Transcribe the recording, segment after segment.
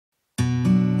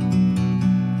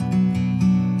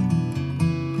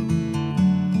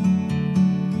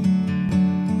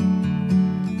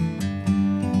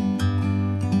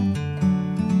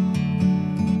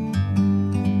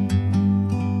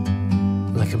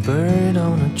bird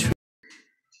on a tree.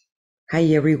 Hi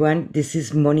everyone, this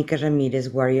is Monica Ramirez,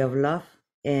 Warrior of Love,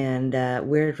 and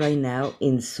we're right now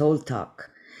in Soul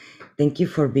Talk. Thank you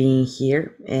for being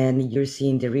here, and you're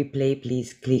seeing the replay.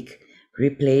 Please click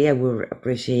replay. I will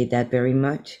appreciate that very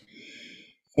much.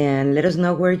 And let us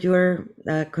know where you're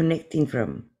connecting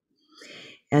from.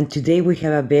 And today we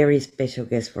have a very special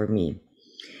guest for me,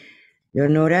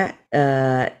 Lenora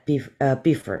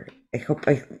Pfeffer. I hope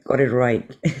I got it right.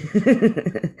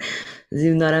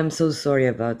 If not, I'm so sorry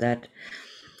about that.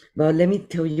 But let me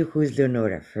tell you who is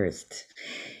Lenora first.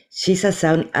 She's a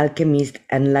sound alchemist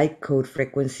and light code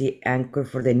frequency anchor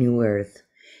for the new earth.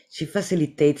 She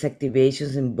facilitates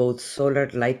activations in both solar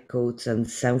light codes and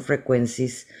sound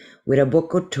frequencies with a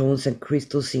vocal tones and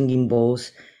crystal singing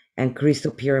bowls and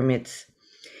crystal pyramids.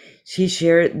 She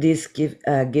shared these gifts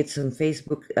on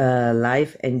Facebook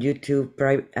Live and YouTube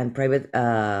private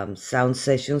sound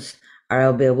sessions are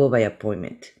available by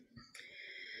appointment.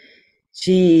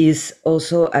 She is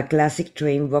also a classic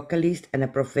trained vocalist and a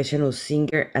professional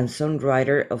singer and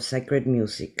songwriter of sacred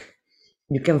music.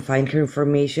 You can find her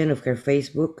information of her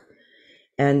Facebook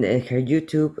and her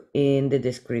YouTube in the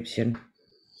description.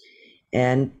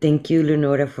 And thank you,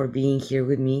 Lenora, for being here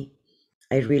with me.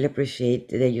 I really appreciate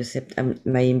that you accept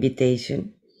my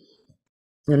invitation.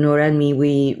 Lenora and me,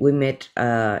 we met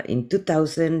in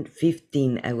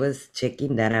 2015. I was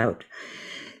checking that out.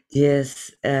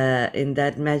 Yes, in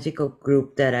that magical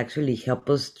group that actually helped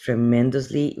us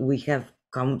tremendously. We have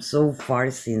come so far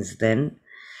since then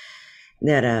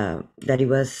that it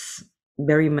was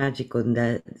very magical. And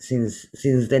that since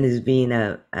then it's been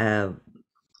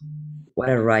what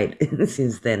a ride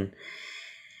since then.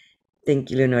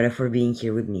 Thank you, Lenora, for being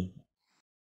here with me.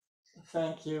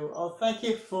 Thank you. Oh, thank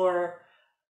you for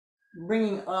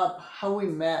bringing up how we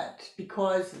met,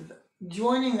 because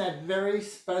joining that very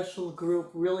special group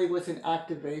really was an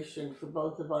activation for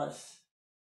both of us.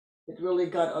 It really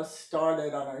got us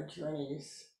started on our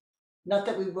journeys. Not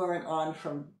that we weren't on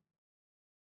from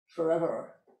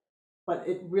forever, but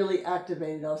it really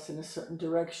activated us in a certain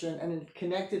direction, and it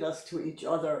connected us to each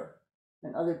other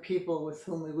and other people with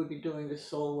whom we would be doing this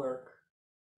soul work.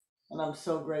 And I'm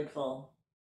so grateful.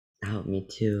 Oh, me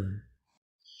too.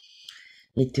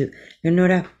 Me too.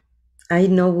 Lenora, I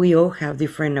know we all have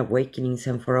different awakenings,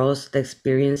 and for us, the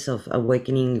experience of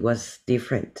awakening was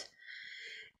different.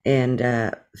 And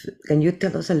can you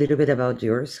tell us a little bit about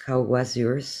yours? How was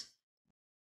yours?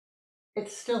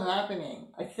 It's still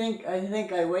happening. I think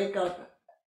I wake up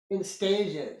in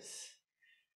stages.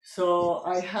 So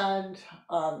I had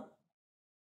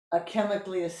a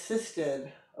chemically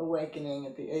assisted awakening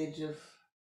at the age of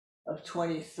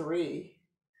 23,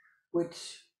 which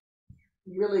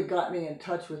really got me in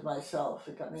touch with myself.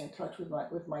 It got me in touch with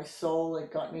my soul.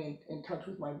 It got me in touch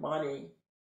with my body.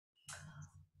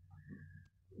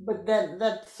 But then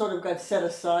that sort of got set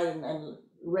aside, and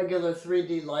regular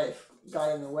 3D life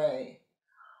got in the way.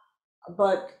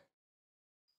 But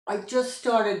I just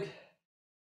started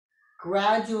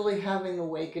gradually having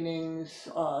awakenings,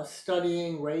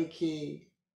 studying Reiki,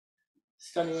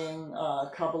 studying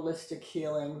Kabbalistic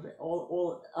healing,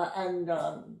 and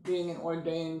being an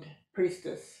ordained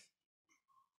priestess.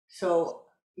 So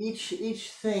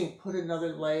each thing put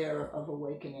another layer of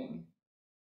awakening.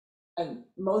 And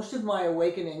most of my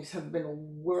awakenings have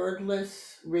been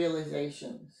wordless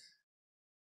realizations,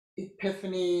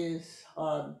 epiphanies,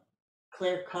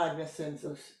 clear cognizance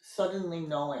of suddenly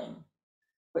knowing,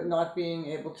 but not being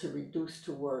able to reduce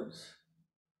to words.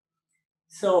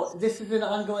 So this is an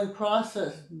ongoing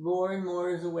process. More and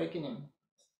more is awakening.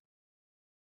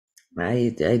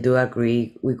 I do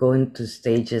agree. We go into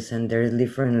stages, and there's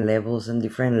different levels and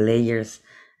different layers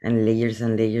and layers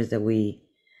and layers that we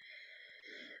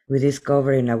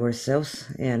discover in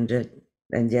ourselves. And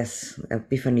yes,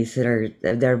 epiphanies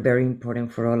they're very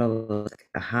important for all of us.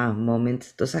 Aha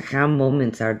moments. Those aha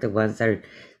moments are the ones that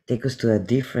take us to a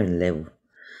different level.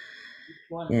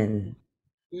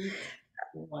 Each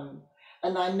one.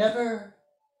 And I never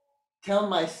tell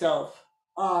myself,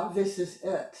 this is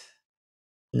it.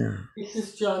 No. This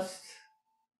is just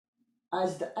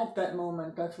at that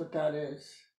moment, that's what that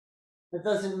is. It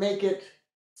doesn't make it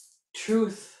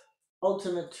truth,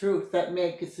 ultimate truth. That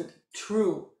makes it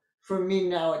true for me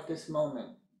now at this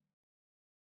moment.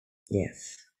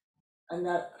 Yes. And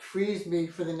that frees me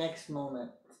for the next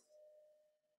moment.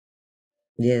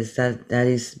 Yes, that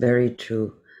is very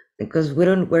true. Because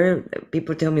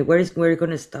people tell me, we're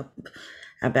gonna stop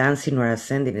advancing or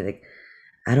ascending? Like,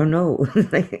 I don't know.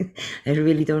 I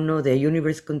really don't know. The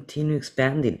universe continues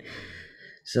expanding.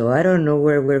 So I don't know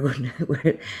where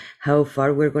how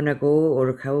far we're gonna go,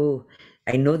 or how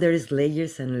I know there is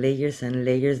layers and layers and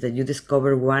layers that you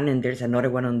discover one and there's another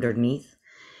one underneath,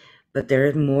 but there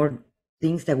are more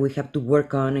things that we have to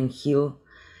work on and heal,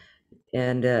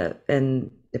 and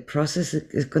the process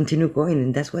is continue going,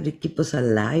 and that's what it keeps us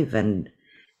alive and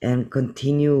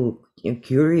continue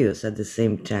curious at the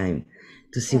same time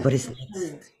to see what Yes, is next.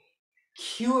 very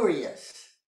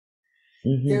curious.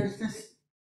 Hmm. There's this,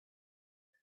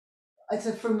 it's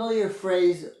a familiar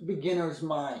phrase, beginner's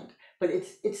mind, but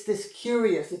it's this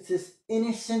curious, it's this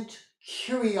innocent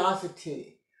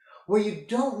curiosity where you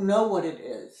don't know what it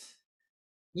is.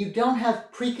 You don't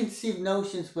have preconceived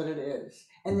notions what it is,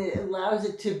 and it allows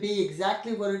it to be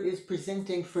exactly what it is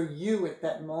presenting for you at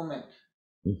that moment.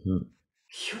 Hmm.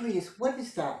 Curious, what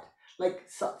is that? Like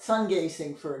sun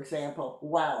gazing, for example.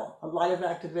 Wow, a lot of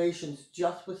activations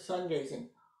just with sun gazing.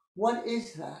 What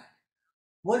is that?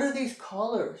 What are these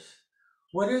colors?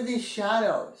 What are these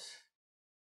shadows?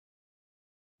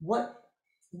 What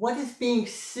what is being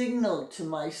signaled to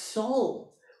my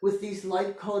soul with these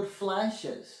light code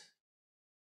flashes?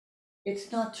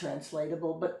 It's not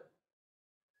translatable, but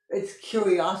it's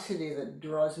curiosity that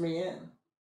draws me in.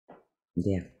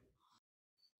 Yeah,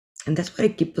 and that's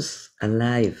what keeps us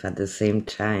alive at the same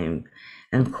time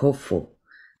and hopeful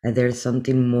that there's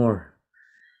something more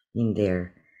in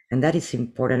there, and that is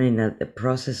important in the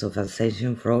process of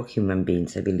ascension for all human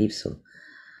beings, I believe so.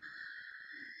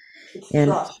 It's And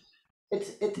trust.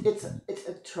 It's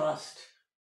a trust.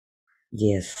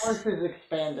 yes, Earth is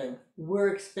expanding. We're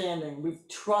expanding. We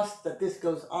trust that this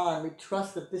goes on. We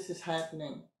trust that this is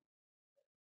happening.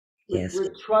 yes,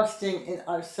 We're trusting in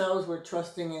ourselves. We're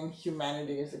trusting in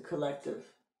humanity as a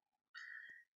collective.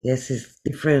 yes, it's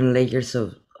different layers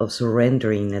of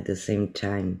surrendering at the same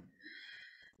time.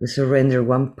 We surrender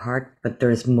one part, but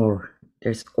there's more.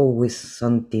 There's always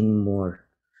something more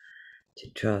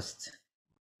to trust.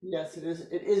 Yes, it is.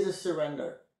 It is a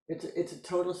surrender. It's a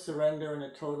total surrender and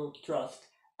a total trust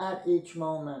at each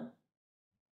moment.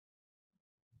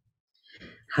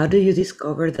 How do you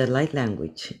discover the light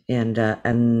language and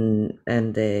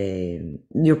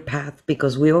your path?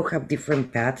 Because we all have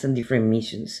different paths and different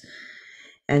missions,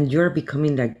 and you're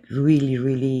becoming like really,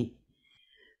 really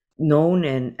known,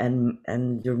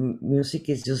 and your music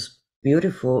is just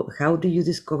beautiful. How do you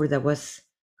discover that was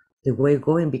the way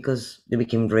going? Because you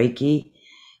became Reiki,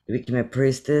 you became a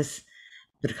priestess,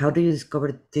 but how do you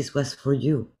discover this was for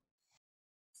you?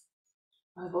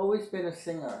 I've always been a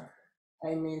singer.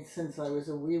 I mean, since I was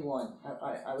a wee one,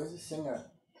 I was a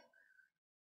singer.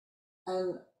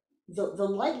 And the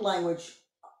light language,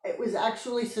 it was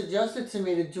actually suggested to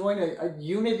me to join a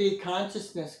unity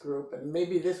consciousness group. And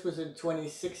maybe this was in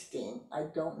 2016. I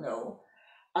don't know.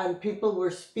 And people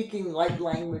were speaking light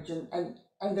language, and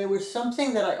there was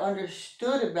something that I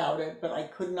understood about it, but I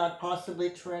could not possibly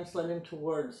translate into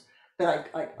words. But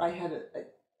I had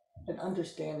an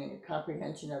understanding, a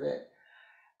comprehension of it.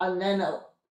 And then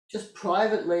just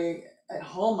privately at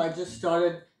home, I just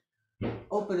started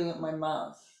opening up my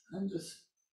mouth and just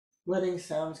letting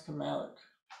sounds come out.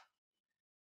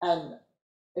 And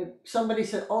if somebody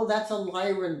said, "Oh, that's a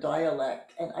Lyran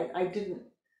dialect," and I didn't,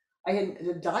 I had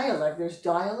the dialect. There's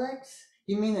dialects.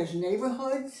 You mean there's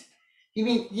neighborhoods? You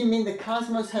mean the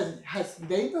cosmos has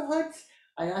neighborhoods?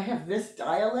 And I have this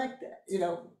dialect, you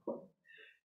know.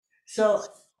 So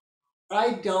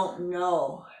I don't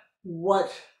know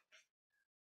what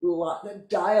the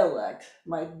dialect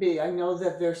might be. I know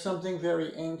that there's something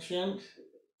very ancient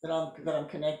that I'm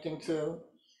connecting to,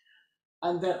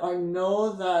 and that I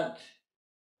know that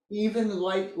even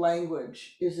light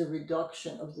language is a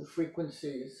reduction of the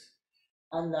frequencies,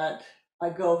 and that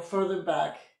I go further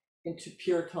back into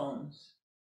pure tones.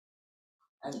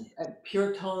 And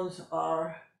pure tones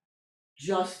are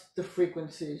just the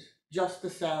frequencies, just the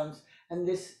sounds. And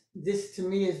this to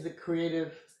me is the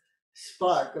creative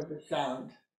spark of the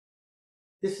sound.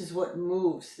 This is what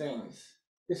moves things.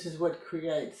 This is what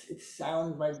creates. It's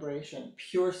sound vibration,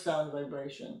 pure sound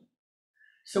vibration.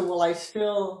 So while I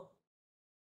still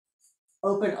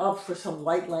open up for some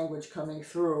light language coming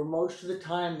through, most of the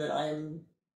time that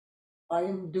I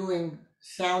am doing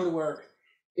sound work,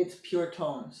 it's pure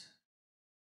tones.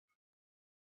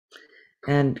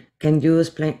 And can you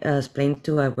explain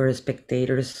to our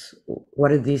spectators what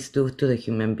did this do to the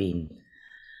human being?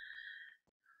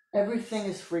 Everything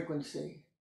is frequency.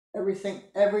 Everything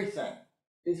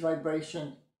is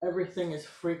vibration. Everything is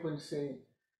frequency.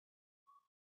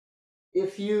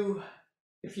 If you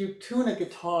if you tune a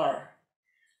guitar,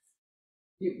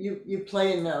 you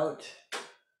play a note,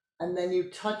 and then you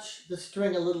touch the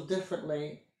string a little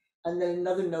differently, and then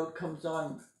another note comes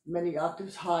on many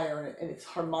octaves higher, and it's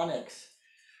harmonics.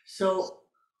 So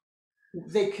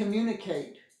they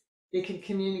communicate. They can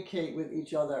communicate with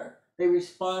each other. They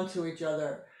respond to each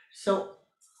other. So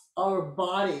our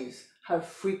bodies have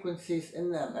frequencies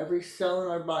in them. Every cell in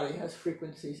our body has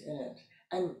frequencies in it.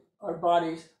 And our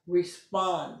bodies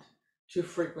respond to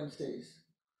frequencies.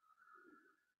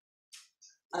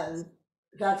 And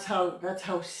that's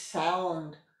how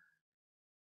sound,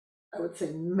 I would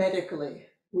say, medically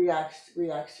reacts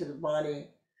to the body.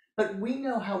 But we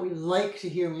know how we like to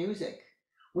hear music.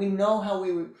 We know how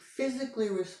we physically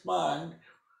respond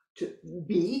to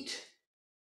beat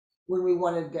when we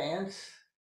want to dance,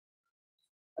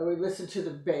 and we listen to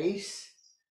the bass,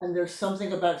 and there's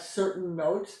something about certain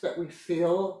notes that we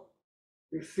feel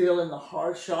in the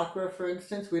heart chakra, for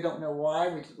instance. We don't know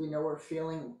why. We know we're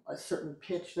feeling a certain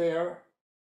pitch there.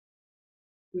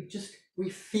 We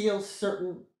feel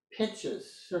certain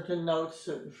pitches, certain notes,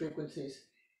 certain frequencies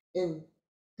in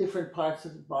different parts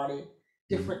of the body,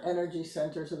 different energy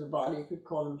centers of the body. You could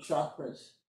call them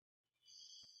chakras.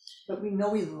 But we know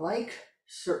we like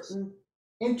certain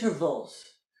intervals,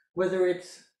 whether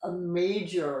it's a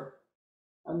major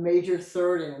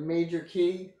third in a major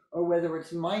key, or whether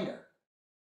it's minor.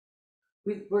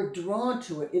 We're drawn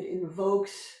to it. It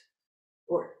invokes,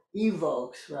 or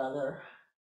evokes rather,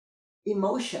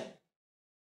 emotion.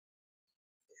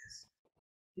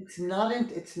 It's not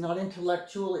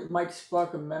intellectual. It might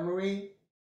spark a memory,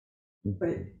 but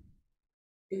it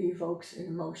evokes an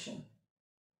emotion.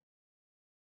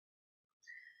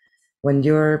 When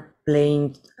you're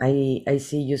playing, I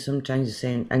see you sometimes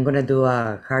saying, I'm gonna do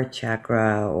a heart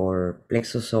chakra or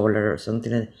plexus solar or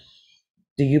something.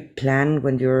 Do you plan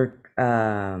when you're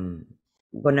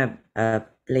gonna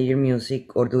play your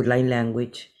music or do light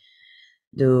language?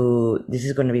 Do this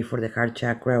is gonna be for the heart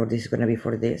chakra or this is gonna be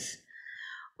for this?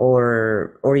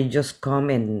 Or you just come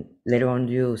and later on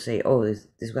you say, oh,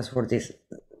 this was for this.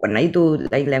 When I do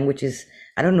light languages,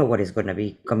 I don't know what is gonna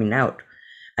be coming out.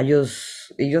 It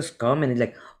just come and it's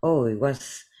like, oh, it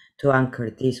was to anchor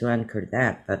this or anchor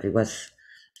that, but it was,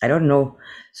 I don't know.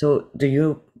 So do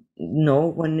you know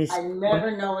when it's I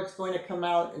never know what's going to come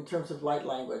out in terms of light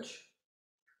language.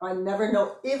 I never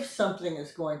know if something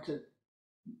is going to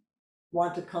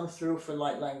want to come through for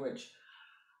light language.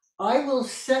 I will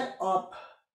set up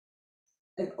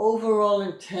an overall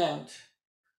intent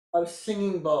of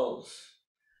singing bowls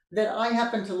that I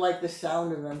happen to like the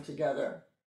sound of them together.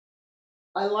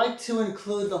 I like to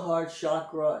include the heart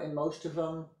chakra in most of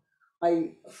them.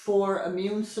 For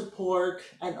immune support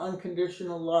and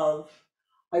unconditional love,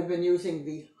 I've been using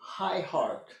the high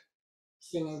heart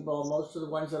singing bowl. Most of the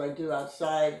ones that I do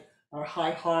outside are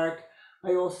high heart.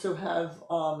 I also have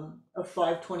a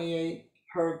 528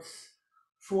 hertz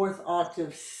fourth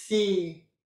octave C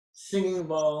singing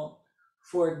bowl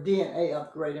for DNA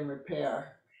upgrade and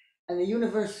repair. And the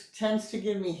universe tends to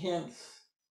give me hints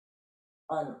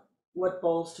on what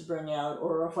bowls to bring out,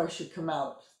 or if I should come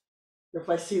out. If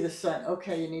I see the sun,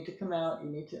 okay, you need to come out, you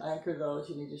need to anchor those,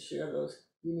 you need to share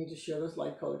those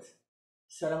light codes,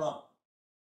 set them up.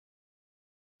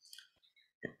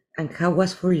 and how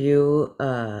was for you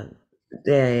the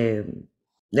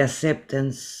the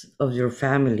acceptance of your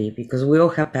family? Because we all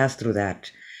have passed through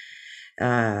that.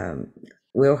 Um,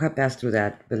 we all have passed through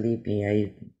that. Believe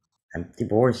me, I'm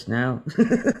divorced now.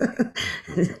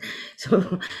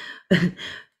 So,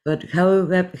 but how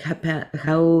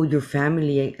your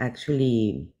family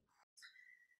actually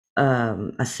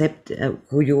accept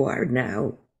who you are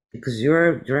now? Because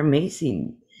you're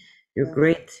amazing, you're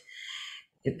great.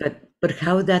 But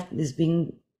how that is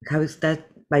being, how is that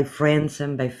by friends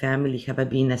and by family have I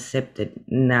been accepted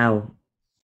now?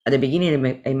 At the beginning,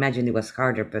 I imagine it was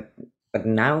harder, but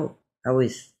now, how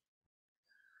is?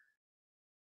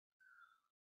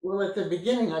 Well, at the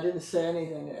beginning, I didn't say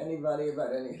anything to anybody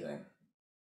about anything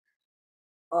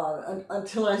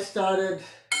until I started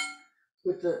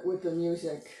with the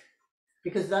music,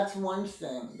 because that's one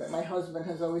thing that my husband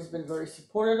has always been very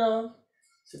supportive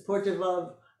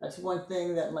of. That's one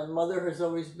thing that my mother has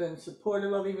always been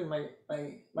supportive of. Even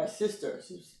my sister,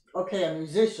 she's okay, a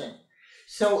musician.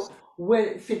 So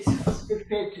when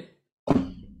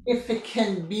if it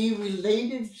can be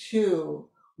related to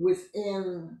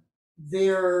within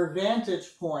their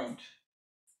vantage point,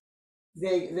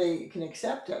 they can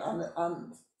accept it.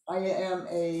 I am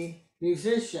a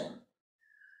musician.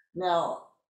 Now,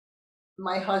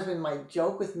 my husband might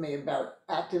joke with me about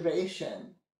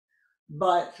activation,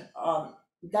 but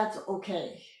that's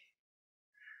okay,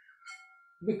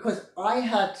 because I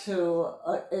had to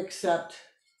accept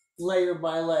layer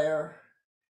by layer.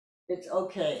 It's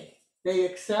okay. They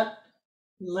accept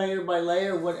layer by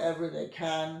layer whatever they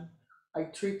can. I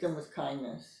treat them with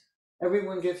kindness.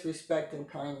 Everyone gets respect and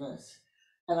kindness.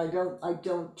 And I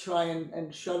don't try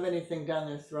and shove anything down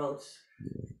their throats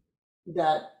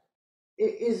that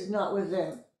is not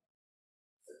within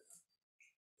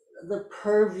the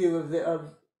purview of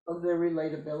their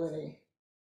relatability.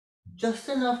 Just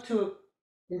enough to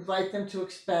invite them to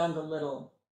expand a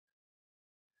little,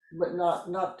 but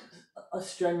not a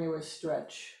strenuous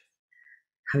stretch.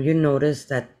 Have you noticed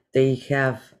that they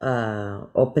have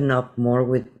opened up more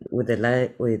with with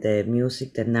the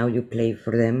music that now you play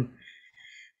for them?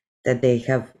 That they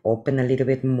have opened a little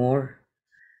bit more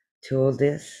to all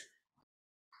this?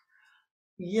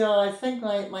 Yeah, I think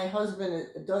my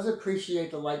husband does appreciate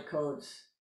the light codes.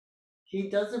 He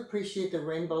does appreciate the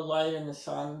rainbow light and the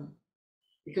sun,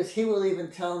 because he will even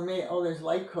tell me, "Oh, there's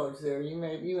light codes there. You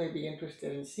may be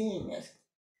interested in seeing this.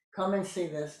 Come and see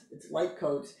this. It's light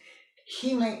codes."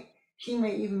 He may he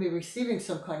may even be receiving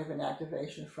some kind of an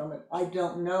activation from it. I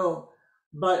don't know,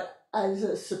 but as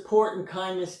a support and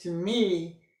kindness to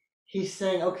me, he's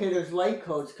saying, "Okay, there's light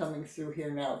codes coming through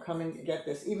here now. Come and get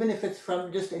this," even if it's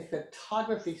from just a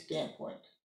photography standpoint.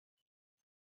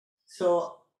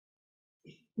 So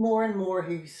more and more,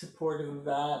 he's supportive of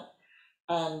that,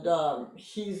 and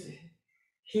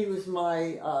he was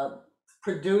my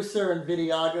producer and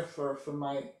videographer for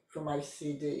my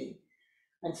CD.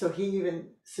 And so he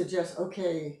even suggests,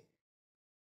 okay,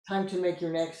 time to make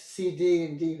your next CD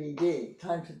and DVD.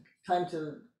 Time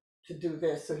to do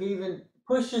this. So he even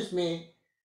pushes me,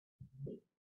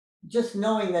 just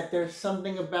knowing that there's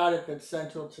something about it that's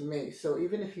central to me. So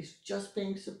even if he's just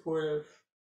being supportive,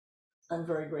 I'm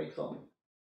very grateful.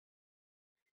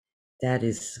 That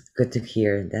is good to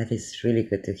hear. That is really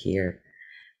good to hear.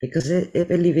 Because I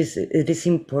believe it is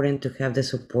important to have the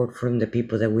support from the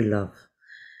people that we love.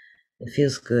 It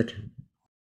feels good.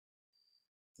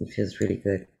 It feels really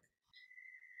good.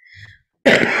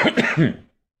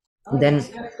 Then,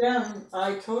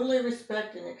 I totally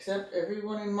respect and accept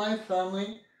everyone in my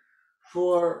family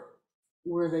for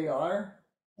where they are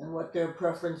and what their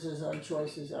preferences and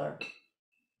choices are.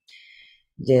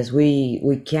 yes,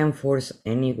 we can't force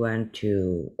anyone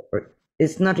to, or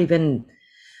it's not even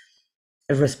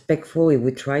respectful if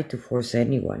we try to force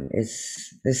anyone.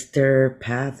 It's their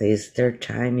path, it's their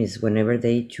time, is whenever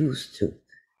they choose to.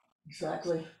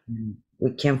 Exactly.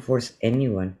 We can't force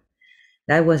anyone.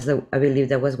 That was I believe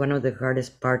that was one of the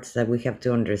hardest parts that we have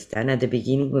to understand at the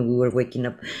beginning when we were waking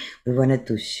up. We wanted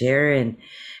to share and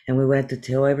we wanted to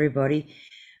tell everybody,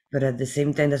 but at the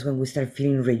same time, that's when we start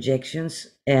feeling rejections,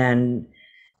 and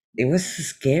it was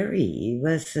scary. It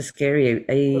was scary.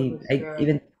 I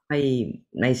even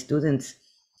my students,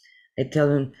 I tell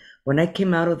them when I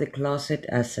came out of the closet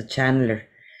as a channeler,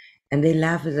 and they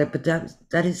laugh at that, but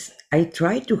that is I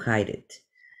tried to hide it.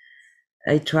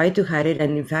 I tried to hide it,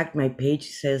 and in fact, my page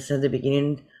says at the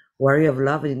beginning, "Warrior of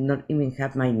Love." It did not even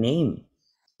have my name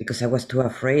because I was too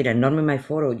afraid, and not with my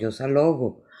photo, just a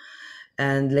logo.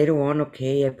 And later on,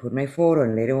 okay, I put my photo,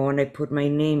 and later on, I put my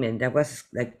name, and that was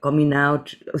like coming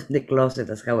out of the closet.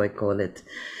 That's how I call it.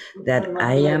 That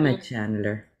I am a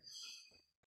channeler.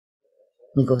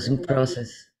 It goes in process.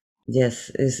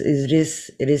 Yes,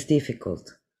 it is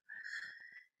difficult,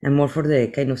 and more for the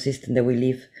kind of system that we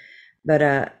live. But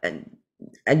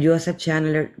and you as a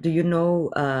channeler, do you know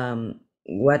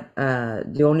what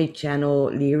do you only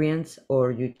channel Lyrians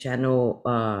or you channel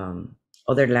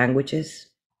other languages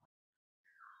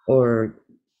or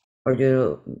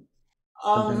you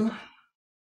Um,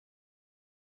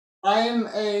 I am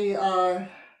a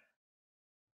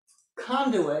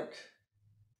conduit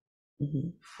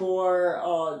Mhm.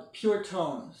 for pure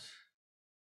tones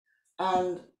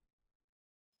and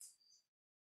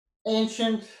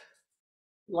ancient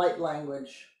light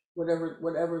language,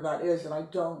 whatever that is, and I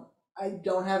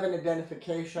don't have an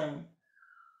identification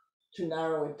to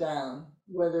narrow it down.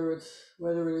 Whether it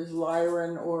is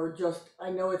Lyran or just I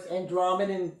know it's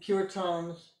Andromedan pure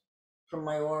tones from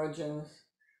my origins,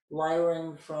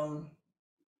 Lyran from,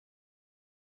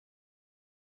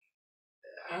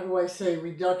 how do I say,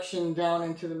 reduction down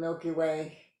into the Milky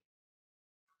Way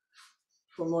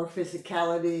for more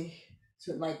physicality.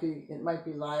 So it might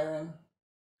be Lyran,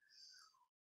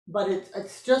 but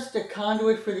it's just a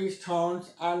conduit for these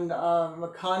tones, and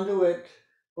a conduit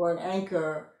or an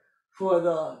anchor for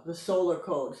the solar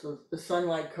codes, the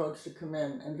sunlight codes to come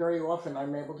in. And very often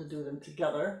I'm able to do them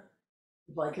together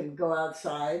if I can go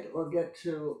outside or get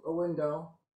to a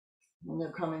window when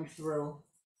they're coming through.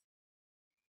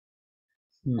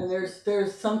 Mm. And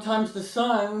there's sometimes the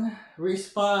sun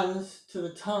responds to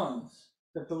the tones,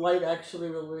 that the light actually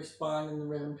will respond in the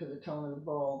rhythm to the tone of the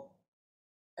bowl,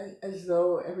 as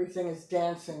though everything is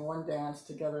dancing one dance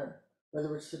together.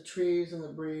 whether it's the trees and the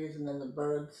breeze and then the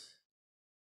birds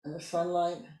and the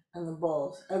sunlight and the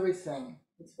balls, everything.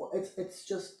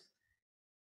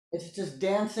 It's just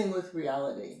dancing with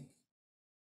reality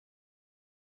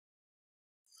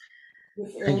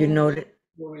And you within notice,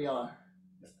 where we are.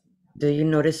 do you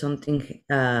notice something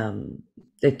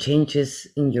that changes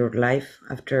in your life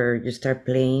after you start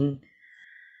playing,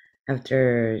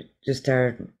 after you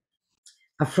start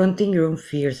affronting your own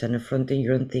fears and affronting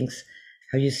your own things?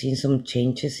 Have you seen some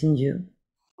changes in you?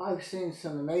 I've seen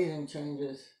some amazing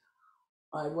changes.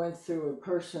 I went through a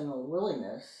personal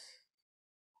willingness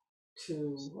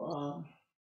to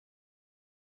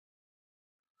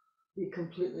be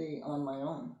completely on my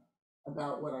own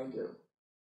about what I do.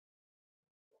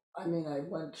 I mean, I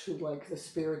went to like the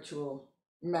spiritual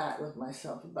mat with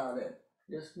myself about it.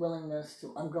 Just willingness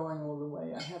to, I'm going all the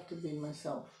way. I have to be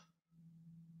myself.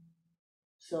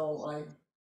 So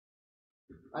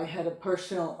I had a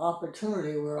personal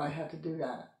opportunity where I had to do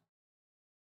that.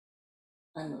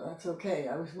 And that's okay.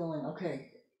 I was willing,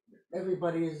 okay,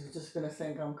 everybody is just going to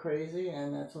think I'm crazy,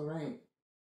 and that's all right.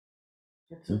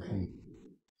 It's okay. Mhm.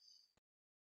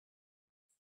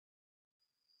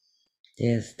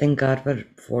 Yes, thank God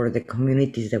for the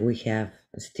communities that we have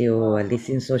still, at Wow, least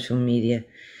in social media.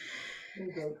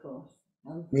 I'm grateful.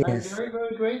 I'm Yes. very,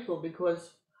 very grateful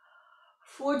because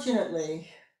fortunately,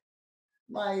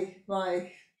 my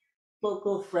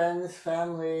local friends,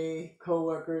 family,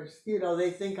 coworkers,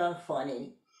 they think I'm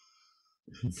funny.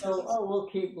 So, oh, we'll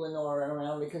keep Lenora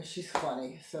around because she's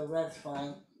funny. So that's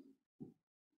fine.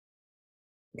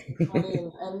 Funny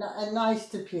and nice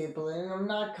to people, and I'm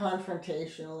not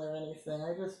confrontational or anything.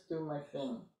 I just do my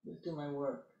thing, just do my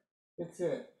work. That's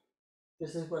it.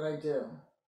 This is what I do.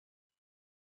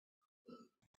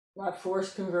 Not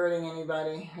force converting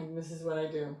anybody, and this is what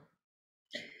I do.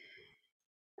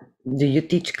 Do you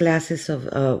teach classes of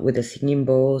with the singing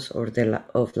bowls or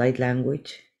of light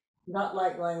language? Not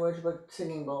like language, but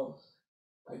singing bowls.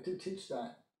 I do teach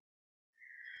that.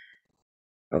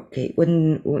 Okay.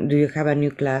 When do you have a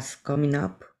new class coming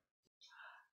up?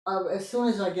 As soon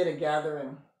as I get a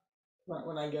gathering,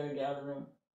 when I get a gathering,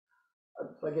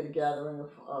 if I get a gathering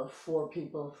of four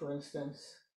people, for instance,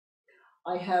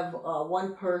 I have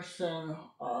one person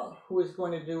who is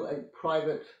going to do a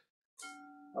private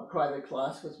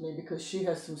class with me because she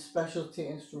has some specialty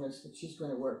instruments that she's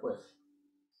going to work with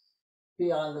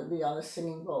beyond the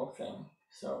singing bowl thing.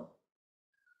 So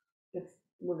it's,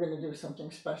 we're going to do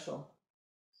something special.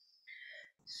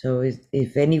 So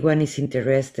if anyone is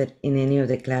interested in any of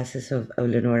the classes of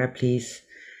Lenora, please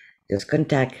just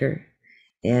contact her.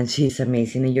 And she's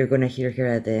amazing, and you're gonna hear her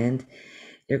at the end.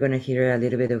 You're gonna hear a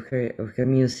little bit of her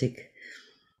music.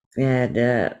 And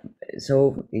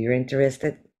so if you're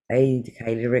interested, I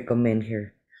highly recommend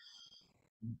her.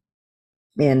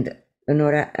 And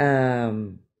Lenora,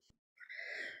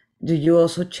 do you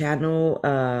also channel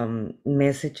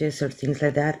messages or things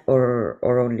like that, or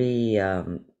only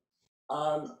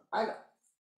Um, I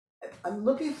I'm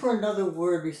looking for another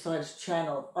word besides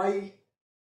channel. I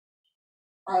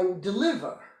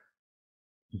deliver.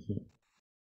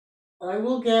 I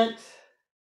will get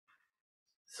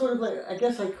sort of like, I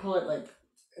guess I call it like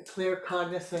a clear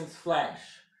cognizance flash.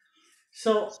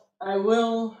 So I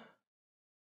will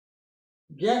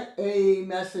get a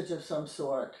message of some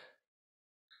sort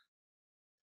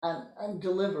and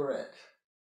deliver it.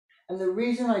 And the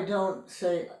reason I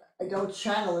don't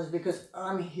channel is because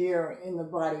I'm here in the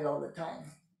body all the time.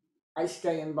 I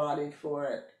stay embodied for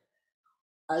it,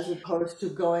 as opposed to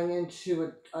going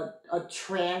into a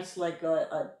trance like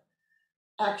a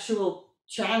actual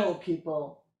channel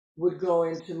people would go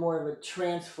into more of a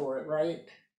trance for it, right?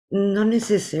 not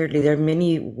necessarily. There are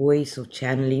many ways of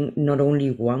channeling, not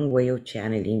only one way of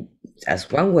channeling. As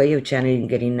one way of channeling,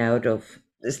 getting out of,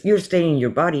 you're staying in your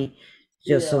body,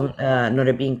 just Yeah, so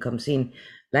another being comes in.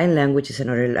 Light language is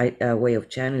another way of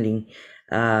channeling.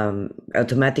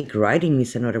 Automatic writing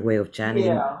is another way of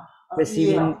channeling. yeah, yeah.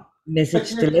 Receiving But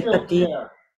message you're still telepathy,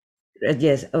 there.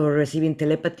 yes, or receiving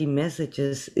telepathy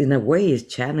messages in a way is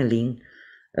channeling.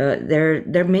 There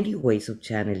are many ways of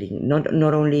channeling, not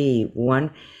only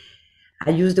one.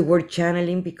 I use the word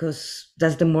channeling because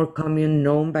that's the more common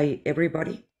known by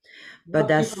everybody. But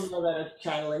Most people that's know that as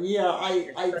channeling. Yeah,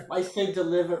 I say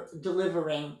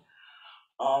delivering,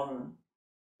 um,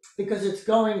 because it's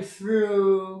going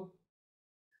through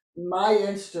my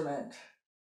instrument.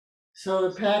 So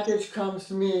the package comes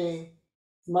to me,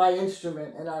 my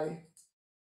instrument, and I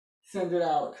send it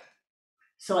out.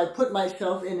 So I put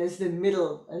myself in as the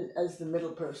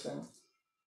middle person,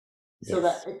 so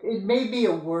that yes. it may be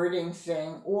a wording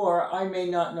thing, or I may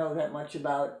not know that much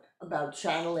about about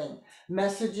channeling.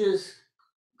 Messages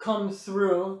come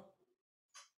through,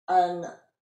 and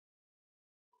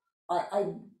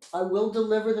I I will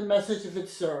deliver the message if it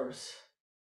serves.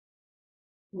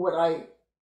 What I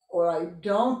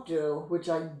don't do, which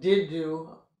I did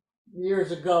do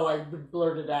years ago, I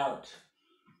blurted out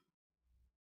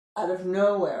of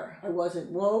nowhere. I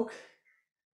wasn't woke,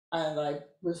 and it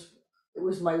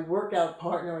was my workout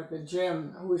partner at the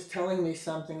gym who was telling me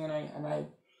something, and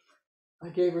I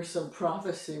gave her some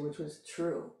prophecy, which was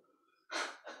true.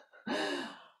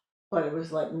 But it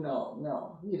was like, no,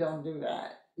 no, you don't do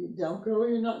that. You don't go,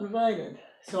 you're not invited.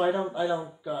 So I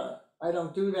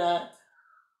don't do that.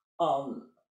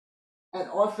 Um, and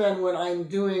often when I'm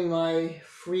doing my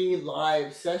free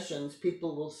live sessions,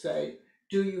 people will say,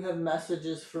 "Do you have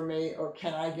messages for me, or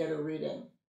can I get a reading?"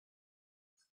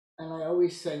 And I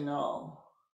always say no,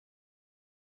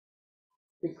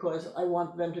 because I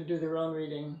want them to do their own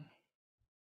reading.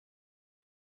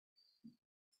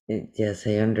 Yes,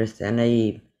 I understand.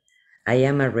 I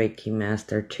am a Reiki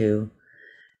master too,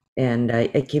 and I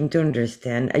came to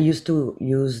understand. I used to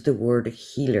use the word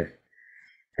healer,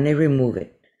 and I remove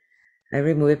it. I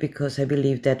remove it because I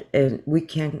believe that we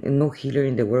can no healer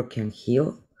in the world can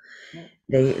heal.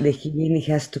 The healing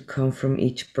has to come from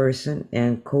each person,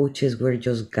 and coaches were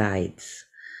just guides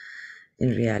in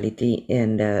reality,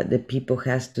 and the people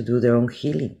has to do their own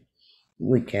healing.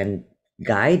 We can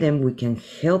guide them, we can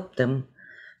help them,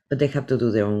 but they have to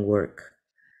do their own work.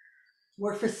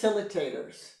 We're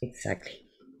facilitators. Exactly.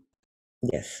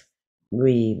 Yes.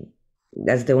 We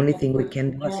that's the only thing we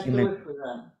can We do as can't do human. it for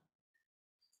them.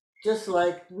 Just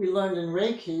like we learned in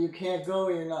Reiki, you can't go,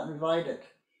 you're not invited.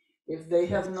 If they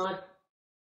Yes. have not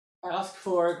asked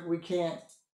for it, we can't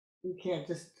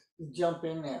just jump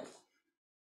in there.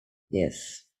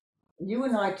 Yes. You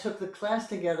and I took the class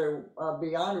together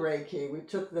beyond Reiki. We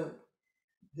took the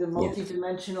Yes.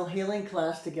 multidimensional healing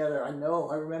class together. I know.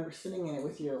 I remember sitting in it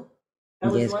with you.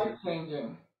 That was Yes. life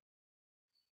changing.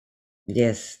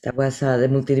 Yes. That was the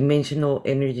multidimensional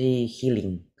energy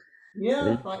healing.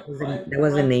 Yeah, That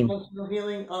was the five name. dimensional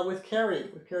healing with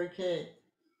Carrie K.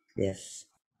 Yes.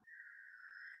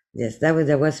 Yes. That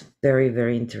was very,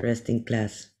 very interesting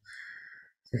class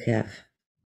to have.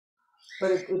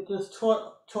 But it just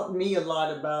taught me a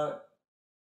lot about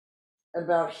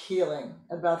healing,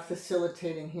 about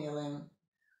facilitating healing,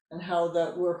 and how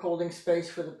that we're holding space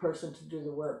for the person to do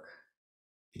the work.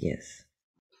 Yes.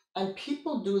 And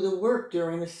people do the work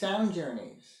during the sound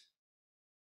journeys.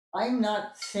 I'm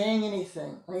not saying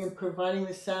anything. I am providing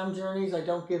the sound journeys. I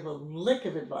don't give a lick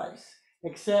of advice,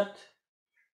 except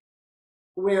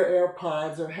wear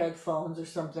AirPods or headphones or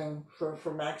something for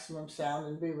maximum sound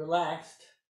and be relaxed.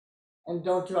 And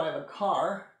don't drive a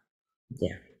car.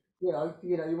 Yeah. You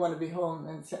want to be home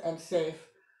and safe.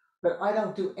 But I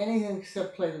don't do anything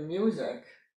except play the music,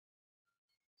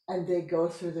 and they go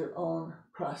through their own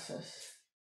process.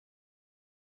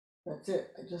 That's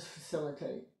it. I just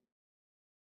facilitate.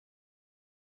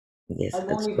 I Yes.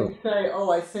 That's won't cool. even say, "Oh,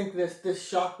 I think this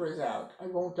chakra is out." I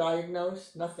won't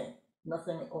diagnose. Nothing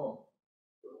at all.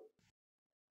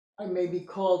 I may be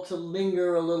called to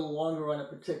linger a little longer on a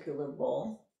particular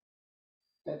ball.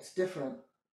 That's different.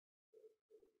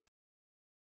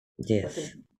 But there's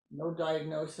Yes. no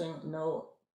diagnosing,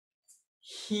 no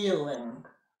healing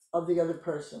of the other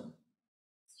person.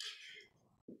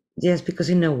 Yes, because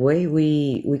in a way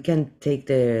we can take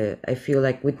the I feel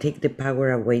like we take the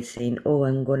power away saying, "Oh,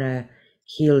 I'm gonna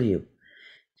heal you."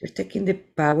 You're taking the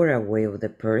power away of the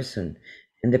person.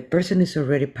 And the person is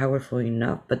already powerful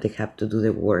enough, but they have to do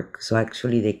the work. So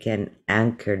actually they can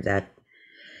anchor that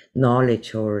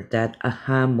knowledge or that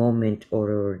aha moment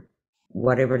or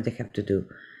whatever they have to do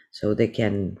so they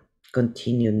can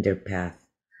continue in their path.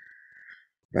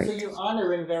 So Right? you're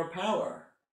honoring their power.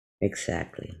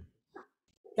 Exactly.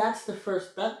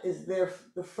 That is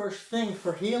the first thing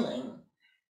for healing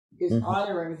is Hmm.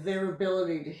 honoring their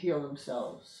ability to heal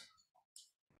themselves.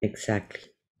 Exactly.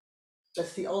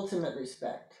 That's the ultimate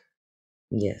respect.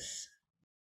 Yes.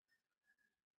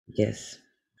 Yes.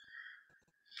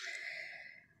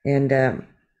 And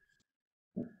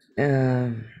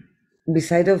um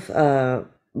beside of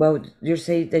well, you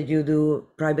say that you do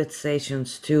private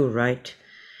sessions too, right?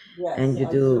 And Yes, you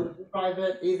I do do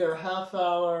private, either half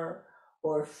hour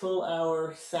or full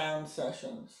hour sound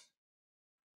sessions.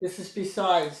 This is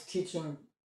besides teaching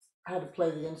how to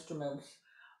play the instruments,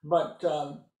 but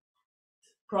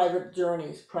private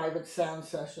journeys, private sound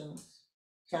sessions,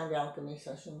 sound alchemy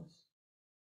sessions.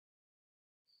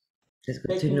 it's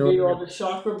good They to can know. be all the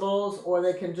chakra bowls, or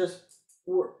they can just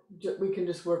work. We can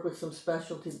just work with some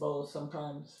specialty bowls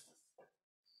sometimes.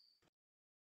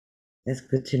 That's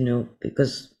good to know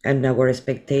because and our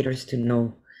spectators to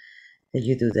know that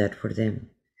you do that for them.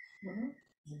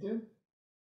 I do.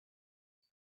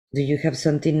 Do you have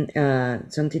something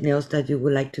else that you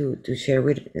would like to share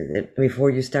with before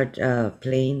you start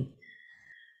playing?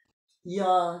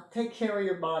 Yeah, take care of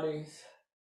your bodies.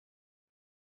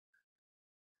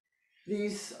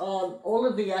 These all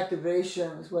of the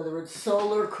activations, whether it's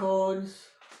solar codes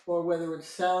or whether it's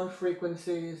sound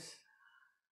frequencies,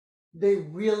 they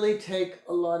really take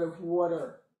a lot of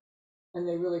water and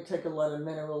they really take a lot of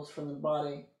minerals from the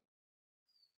body.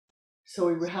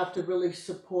 So we have to really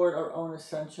support our own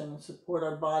ascension, support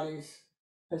our bodies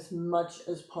as much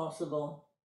as possible.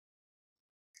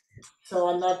 So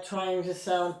I'm not trying to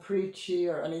sound preachy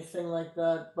or anything like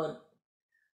that, but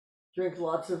drink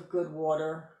lots of good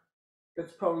water.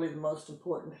 That's probably the most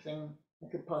important thing I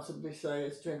could possibly say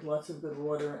is drink lots of good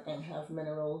water and have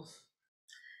minerals.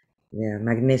 Yeah,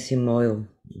 magnesium oil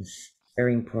is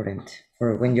very important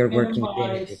for when you're working with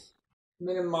energy. Minimize,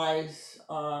 minimize,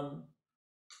 um,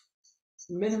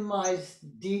 minimize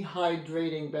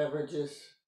dehydrating beverages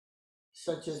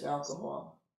such as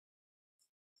alcohol.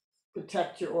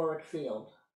 Protect your auric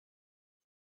field.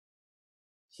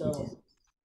 Yeah, So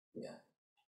yeah,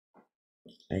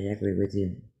 I agree with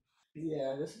you.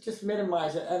 yeah, just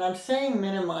minimize it. And I'm saying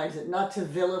minimize it, not to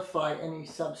vilify any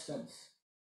substance,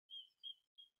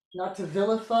 not to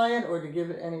vilify it or to give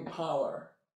it any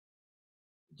power.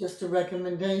 Just a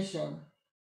recommendation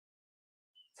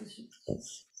to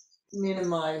Yes,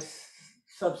 minimize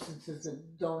substances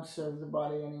that don't serve the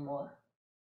body anymore.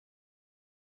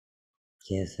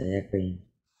 yes, I agree.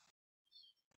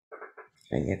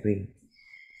 I agree.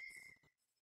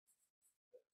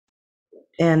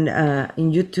 And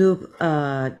in YouTube,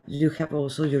 you have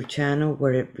also your channel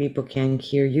where people can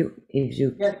hear you. If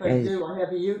you, Yes, I do. I have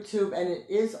a YouTube, and it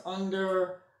is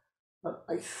under.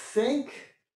 I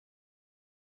think.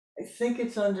 I think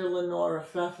it's under Lenora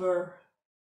Pfeffer.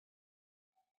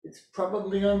 It's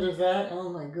probably under that. Oh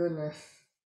my goodness.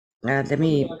 let It'll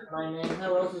be me under my name.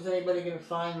 How else is anybody gonna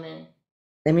find me?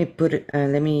 let me put it.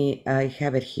 Let me. I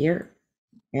have it here,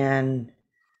 and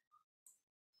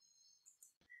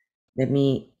let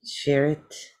me share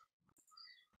it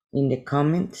in the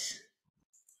comments.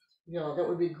 Yeah, that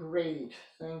would be great.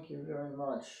 Thank you very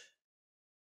much.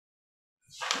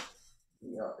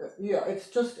 Yeah, yeah. It's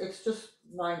just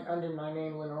mine under my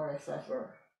name, Lenora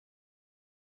Pfeffer.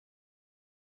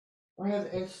 I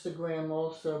have Instagram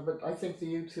also, but I think the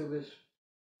YouTube is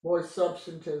more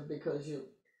substantive because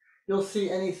you'll see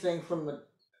anything from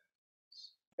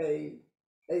a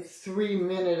a 3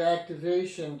 minute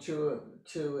activation to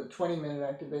a 20 minute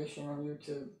activation on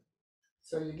YouTube.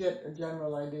 So you get a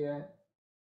general idea.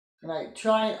 And I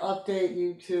try and update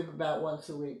YouTube about once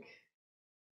a week.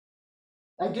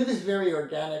 I do this very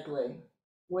organically.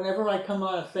 Whenever I come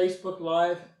on a Facebook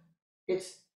Live,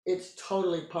 it's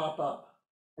totally pop up.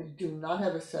 I do not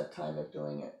have a set time of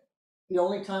doing it. The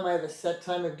only time I have a set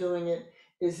time of doing it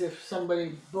is if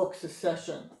somebody books a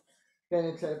session, then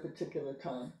it's at a particular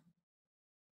time.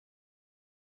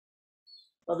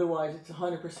 Otherwise, it's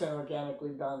 100%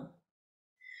 organically done.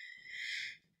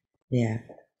 Yeah,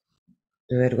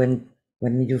 do it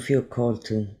when you feel called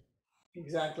to.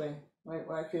 Exactly. When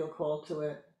I feel called to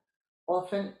it.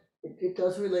 Often it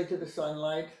does relate to the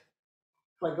sunlight.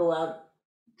 If I go out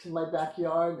to my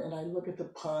backyard and I look at the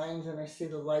pines and I see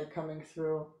the light coming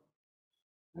through,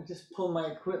 I just pull my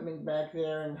equipment back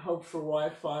there and hope for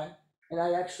Wi-Fi. And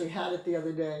I actually had it the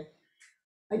other day.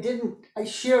 I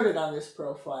shared it on this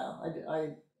profile. I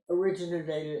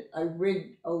originated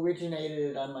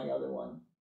it on my other one,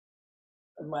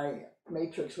 my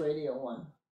Matrix Radio one.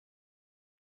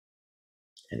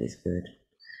 That is good.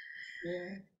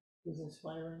 Yeah, it was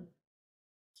inspiring.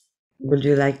 Would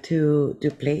you like to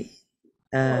play?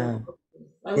 Oh, Uh,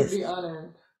 I would yes. be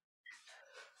honored.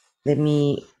 Let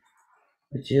me.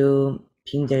 Would you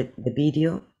pin the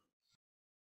video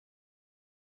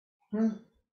Hmm.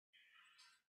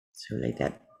 so like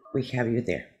that we have you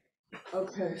there.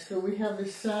 Okay, so we have the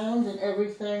sound and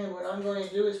everything, and what I'm going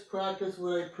to do is practice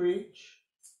what I preach.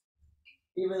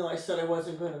 Even though I said I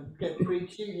wasn't going to get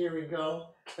preachy, here we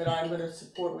go. But I'm going to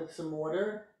support with some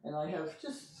water, and I have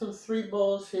just some 3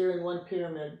 bowls here in one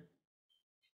pyramid.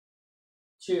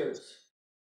 Cheers.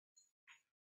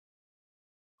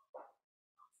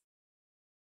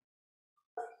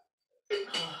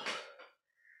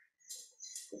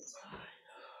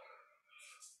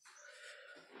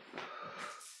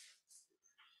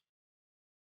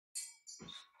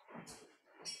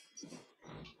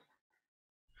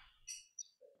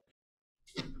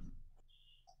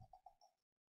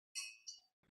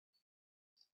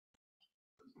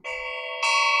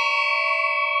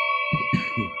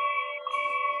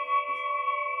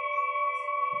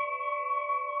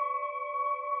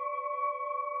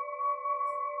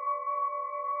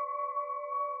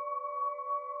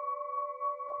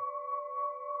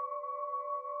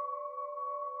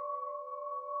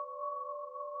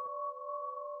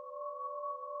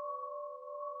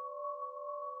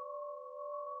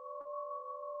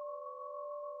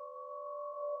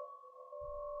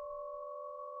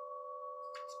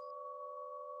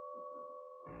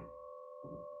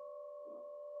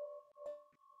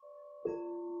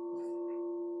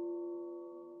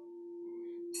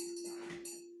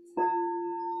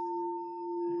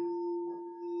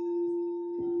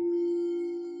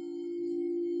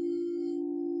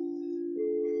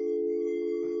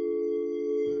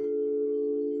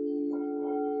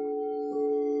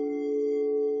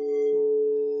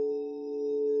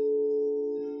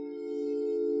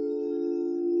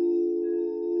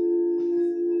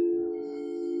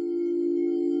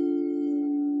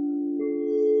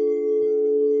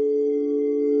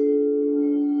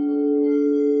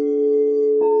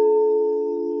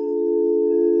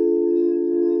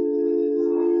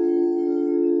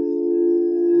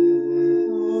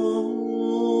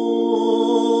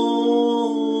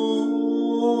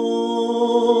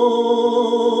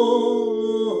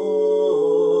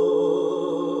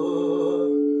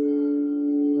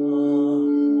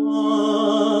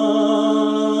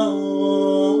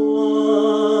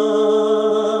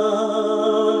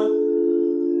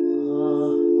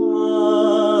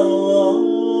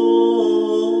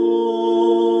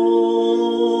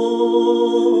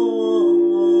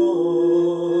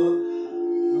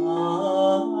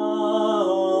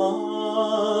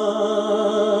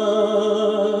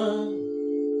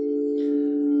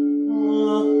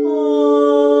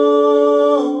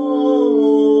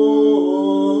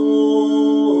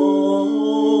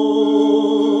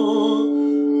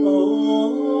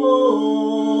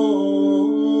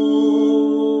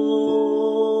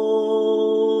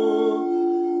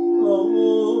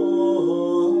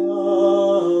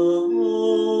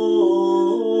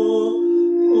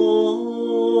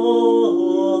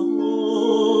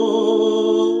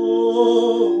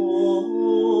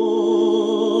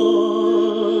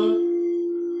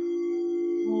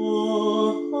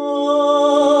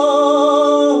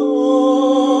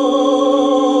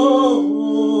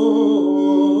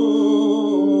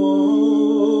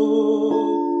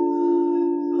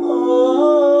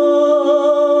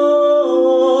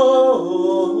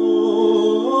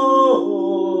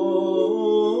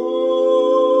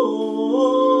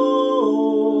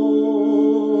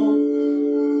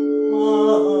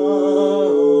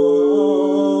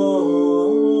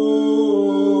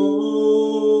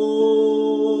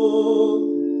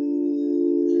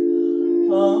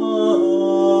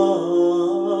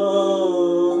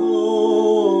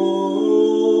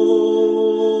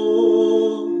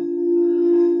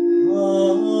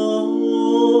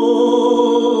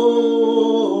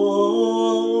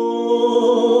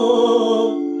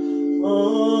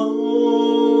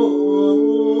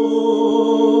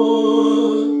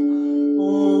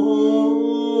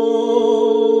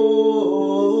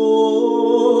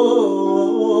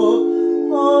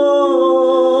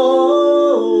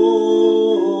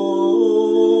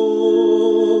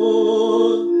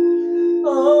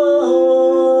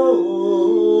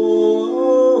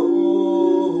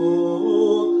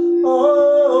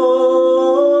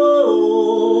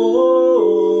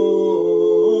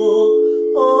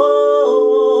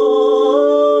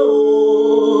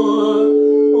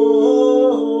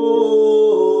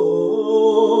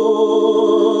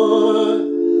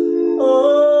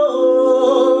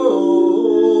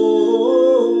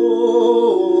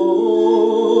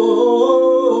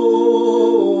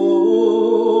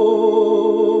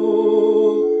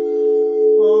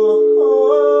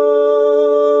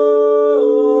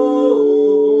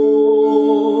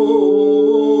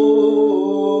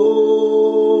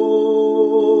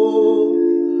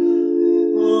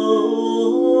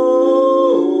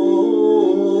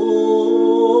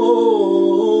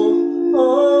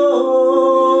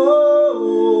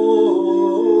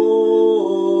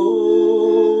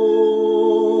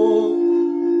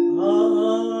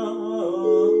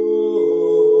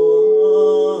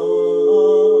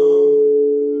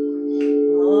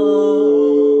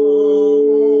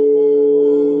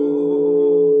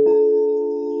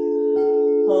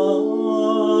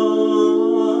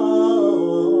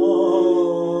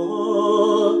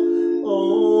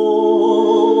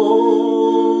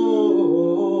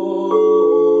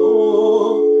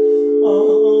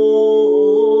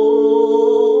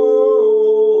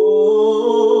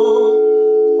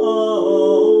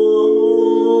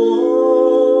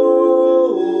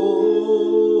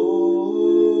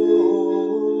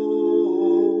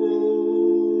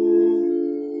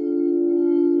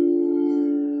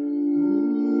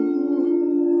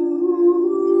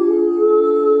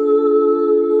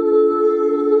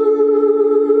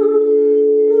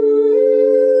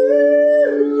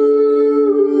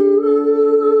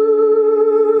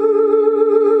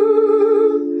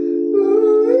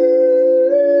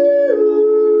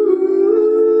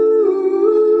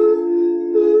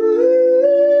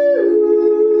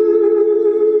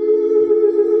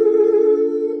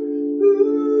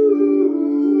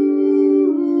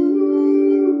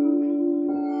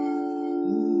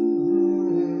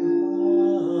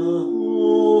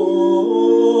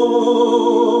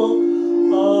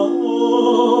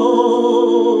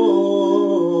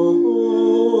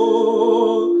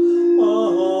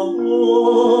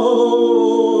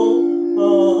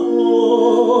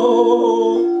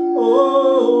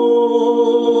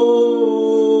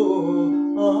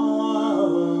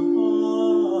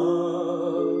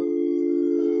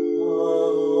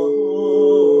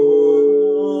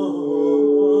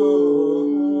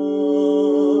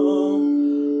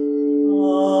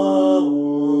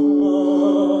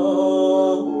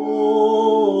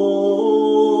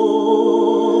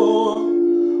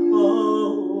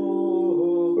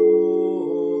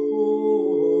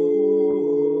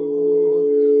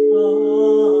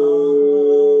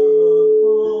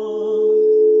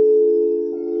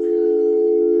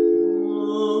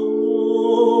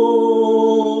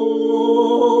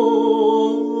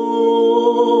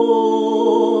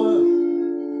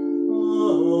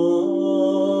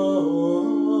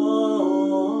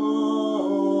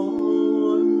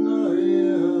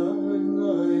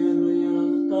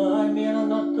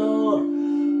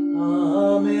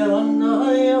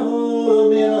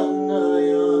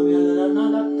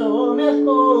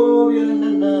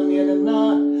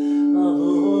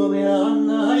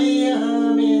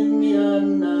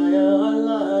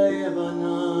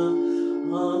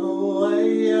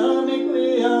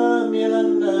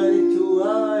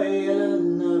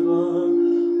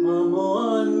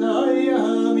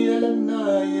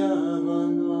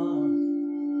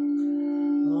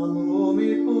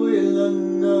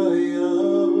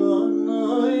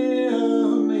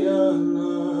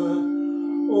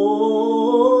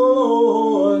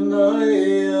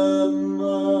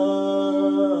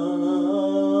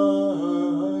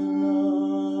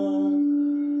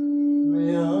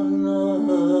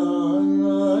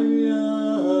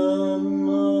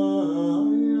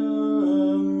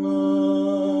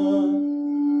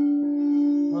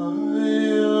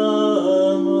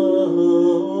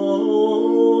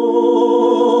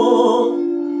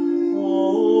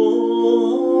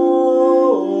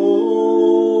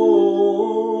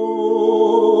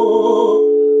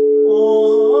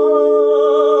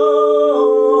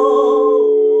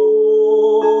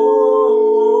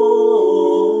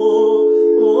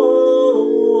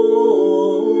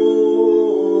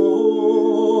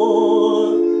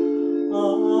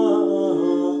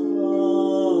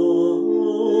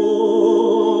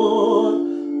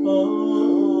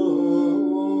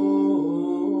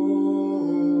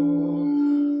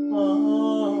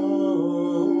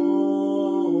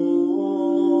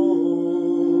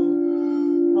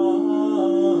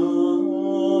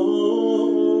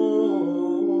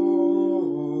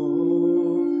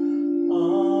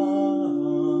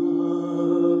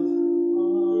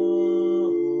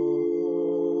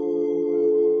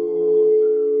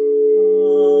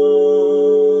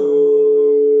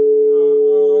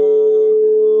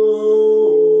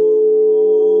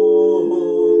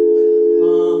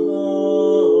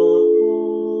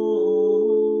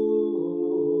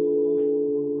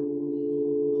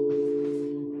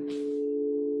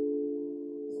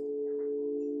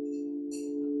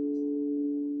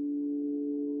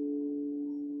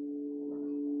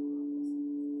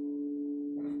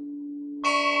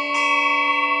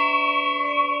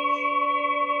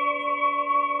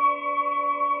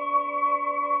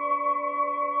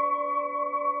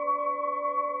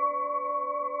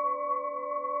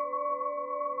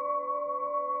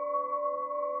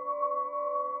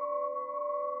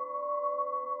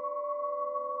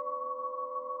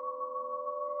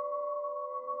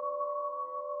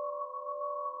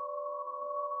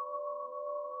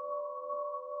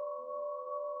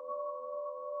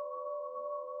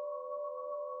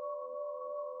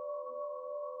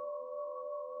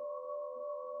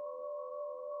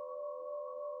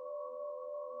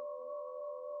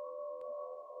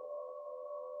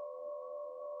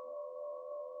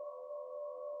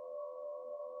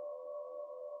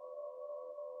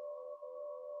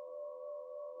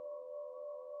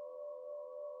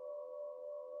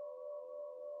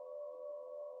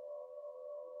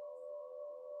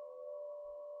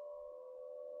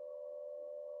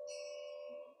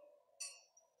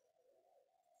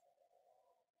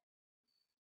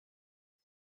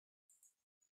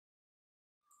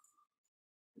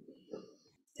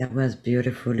 That was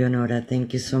beautiful, Leonora.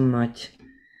 Thank you so much.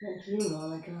 Thank you,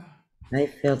 Monica. I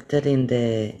felt it in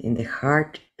the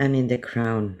heart and in the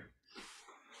crown.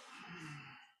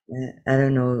 I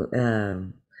don't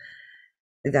know.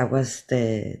 That was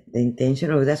the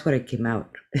intention, or that's what it came out.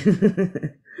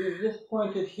 You just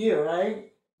pointed here,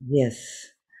 right? Yes,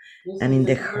 This and is in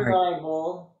the the third heart.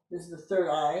 eyeball. This is the third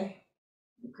eye.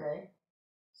 Okay.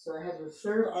 So I have the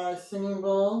third eye singing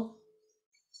bowl.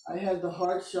 I have the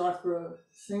heart chakra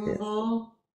singing Yes,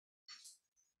 bowl.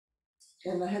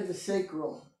 And I have the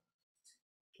sacral.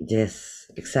 yes,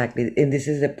 exactly. And this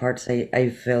is the parts I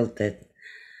felt that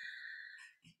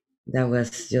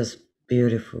was just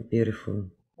beautiful, beautiful.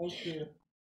 Thank you.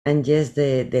 And yes,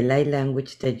 the light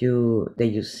language that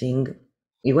you sing,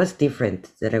 it was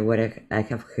different than what I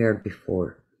have heard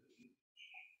before,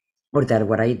 or that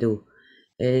what I do.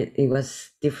 It was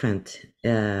different.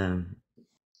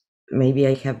 Maybe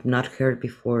I have not heard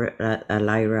before a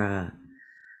Lyra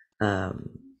um,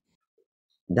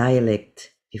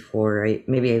 dialect before.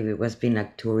 Maybe it was been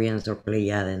Arcturians or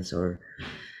Pleiadians or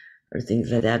things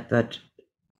like that, but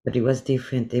it was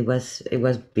different. It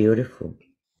was beautiful.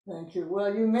 Thank you.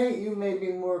 Well, you may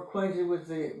be more acquainted with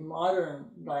the modern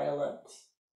dialects.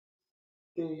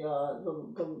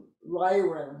 The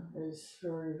Lyran is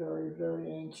very, very, very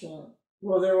ancient.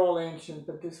 Well, they're all ancient,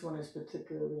 but this one is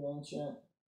particularly ancient.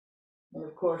 And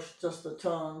of course, just the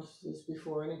tones is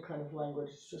before any kind of language.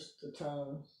 It's just the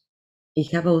tones.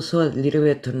 It have also a little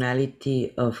bit of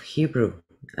tonality of Hebrew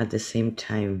at the same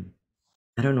time.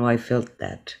 I don't know. I felt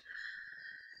that.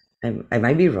 I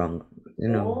might be wrong. You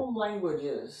know. All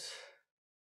languages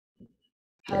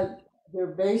Yeah. had their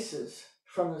bases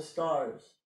from the stars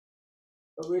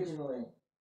originally.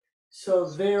 So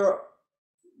there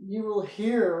you will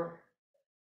hear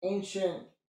ancient,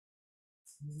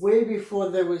 way before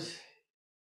there was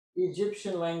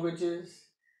Egyptian languages,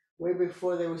 way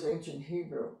before there was ancient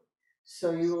Hebrew.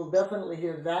 So you will definitely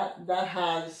hear that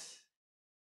has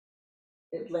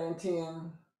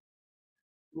Atlantean,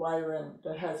 Lyran,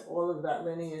 that has all of that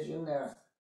lineage in there.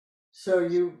 So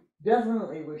you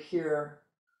definitely would hear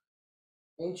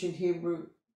ancient Hebrew.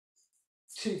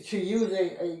 To use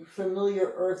a familiar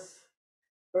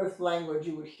earth language,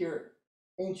 you would hear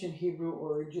ancient Hebrew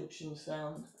or Egyptian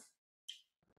sound.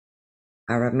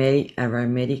 Aramaic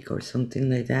or something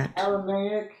like that.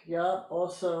 Aramaic, yeah,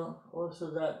 also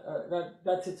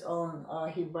that's its own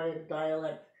Hebraic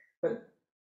dialect, but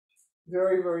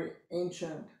very, very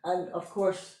ancient. And of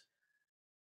course,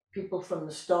 people from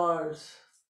the stars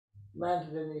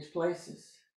landed in these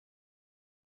places.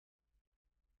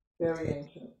 Very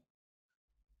ancient.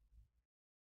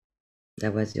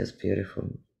 That was just beautiful.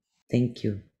 Thank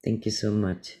you. Thank you so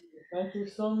much. Thank you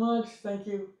so much. Thank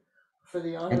you for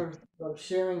the And honor of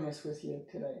sharing this with you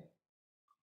today.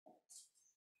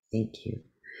 thank you.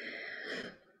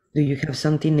 Do you have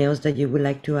something else that you would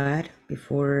like to add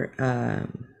before?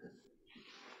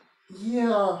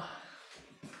 Yeah,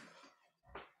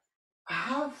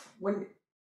 have when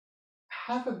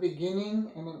have a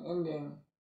beginning and an ending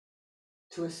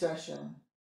to a session,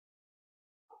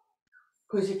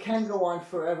 because you can go on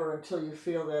forever until you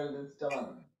feel that it is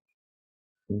done.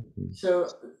 Mhm. So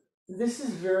this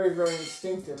is very, very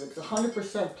instinctive. It's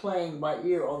 100% playing by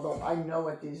ear, although I know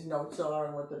what these notes are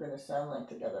and what they're going to sound like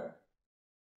together.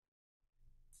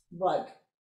 But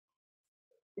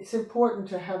it's important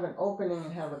to have an opening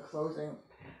and have a closing.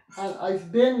 And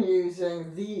I've been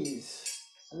using these,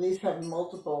 and these have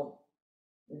multiple,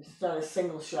 it's not a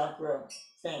single chakra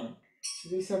thing.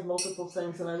 These have multiple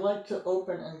things, and I like to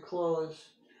open and close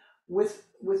with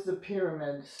the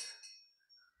pyramids,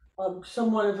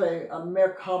 somewhat of a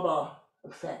Merkaba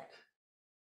effect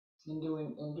in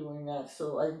doing that.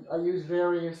 So I use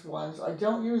various ones. I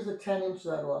don't use the 10-inch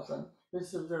that often.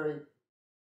 This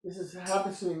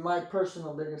happens to be my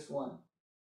personal biggest one.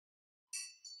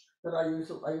 But I use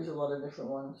a lot of different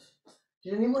ones.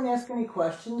 Did anyone ask any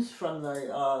questions from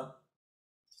the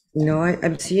No,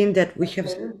 I'm seeing that we have.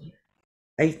 spectators?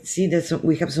 I see that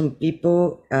we have some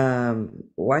people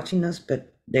watching us,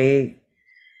 but they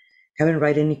haven't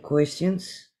write any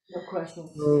questions. No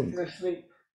questions. So You're asleep.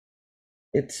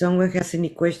 if someone has any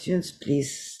questions,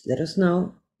 please let us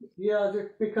know. Yeah,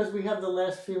 because we have the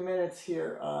last few minutes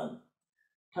here.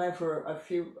 Time for a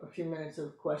few minutes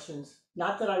of questions.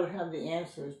 Not that I would have the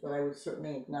answers, but I would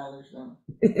certainly acknowledge them,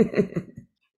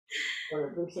 or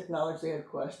at least acknowledge they had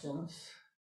questions.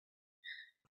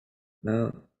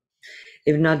 Well,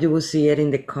 if not, you will see it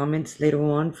in the comments later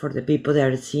on. For the people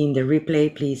that are seeing the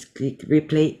replay, please click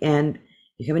replay. And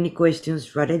if you have any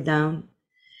questions, write it down.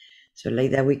 So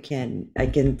like that I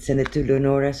can send it to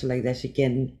Lenora so like that she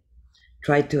can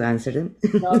try to answer them.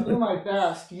 I'll do my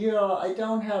best. I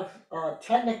don't have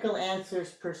technical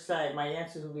answers per se. My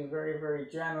answers will be very, very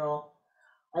general.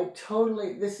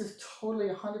 This is totally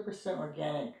 100%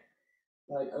 organic.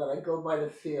 That I go by the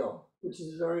feel, which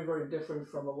is very, very different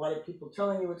from a lot of people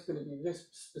telling you it's going to be this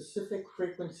specific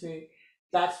frequency,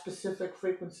 that specific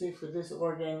frequency for this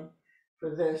organ,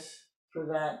 for this, for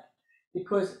that,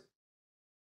 because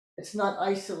it's not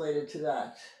isolated to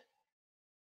that.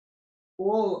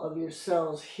 All of your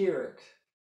cells hear it.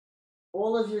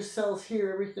 All of your cells hear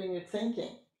everything you're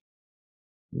thinking.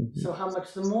 So how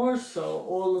much the more so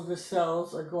all of the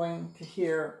cells are going to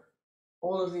hear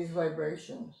all of these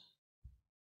vibrations.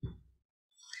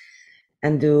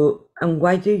 And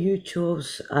why do you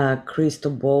choose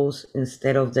crystal balls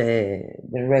instead of the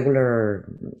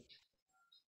regular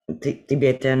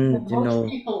Tibetan?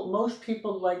 Most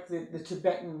people like the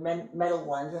Tibetan metal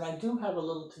ones, and I do have a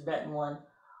little Tibetan one.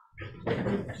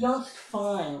 You just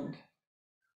find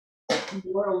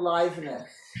more aliveness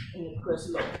in the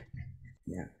crystal.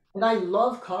 Yeah. And I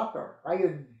love copper. I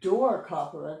adore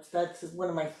copper. That's one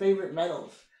of my favorite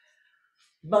metals.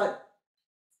 But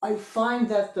I find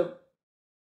that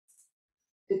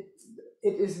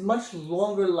it is much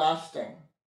longer lasting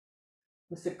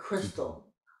with the crystal.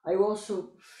 I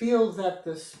also feel that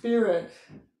the spirit,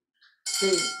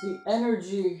 the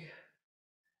energy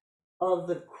of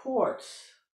the quartz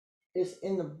is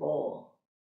in the bowl.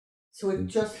 So it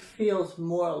just feels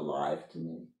more alive to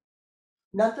me.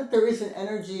 Not that there isn't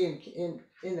energy in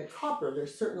the copper, there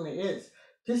certainly is.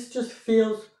 This just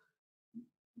feels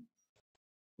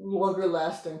longer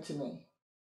lasting to me.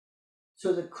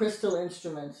 So the crystal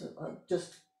instruments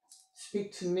just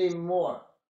speak to me more.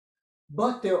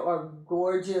 But there are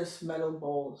gorgeous metal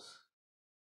bowls.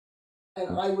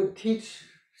 And I would teach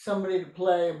somebody to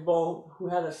play a bowl who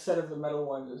had a set of the metal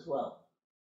ones as well.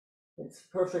 It's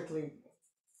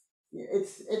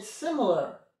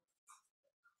similar.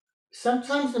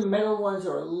 Sometimes the metal ones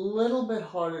are a little bit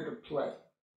harder to play.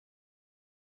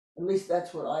 At least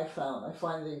that's what I found. I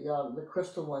find the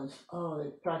crystal ones, they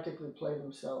practically play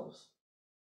themselves.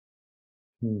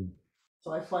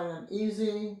 So I find them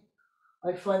easy.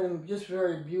 I find them just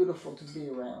very beautiful to be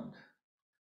around.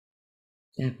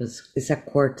 Yeah, it's a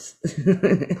quartz.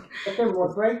 But they're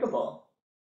more breakable.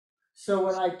 So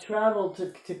when I traveled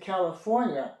to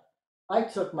California, I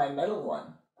took my metal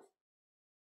one.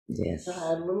 Yes. So I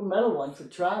had a little metal one for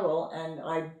travel, and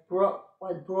I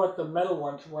brought the metal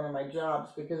one to one of my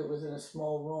jobs because it was in a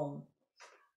small room,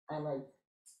 and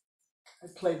I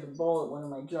played the bowl at one of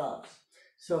my jobs.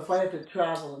 So if I have to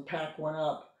travel and pack one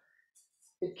up,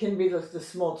 it can be the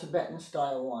small Tibetan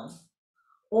style one,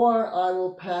 or I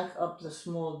will pack up the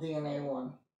small DNA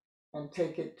one and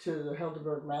take it to the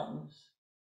Helderberg Mountains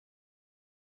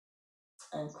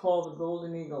and call the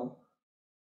Golden Eagle.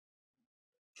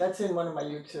 That's in one of my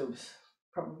YouTubes,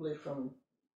 probably from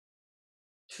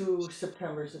 2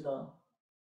 Septembers ago.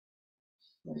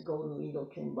 When the Golden Eagle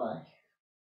came by.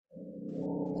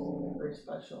 Very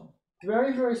special.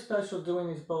 Very, very special doing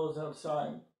these bowls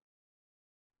outside.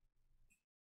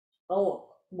 Oh,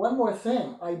 one more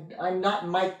thing. I'm not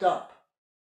mic'd up.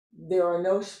 There are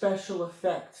no special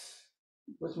effects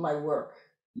with my work.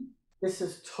 This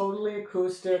is totally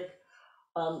acoustic.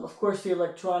 Of course, the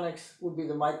electronics would be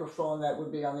the microphone that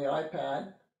would be on the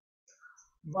iPad.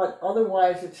 But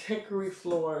otherwise, it's hickory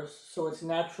floors, so it's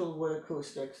natural wood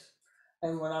acoustics.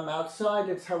 And when I'm outside,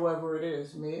 it's however it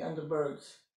is, me and the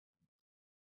birds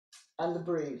and the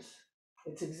breeze.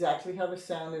 It's exactly how the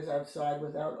sound is outside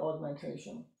without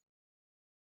augmentation.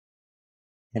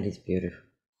 That is beautiful.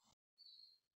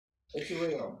 It's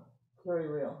real, very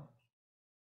real.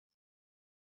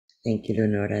 Thank you,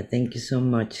 Lenora. Thank you so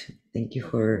much. Thank you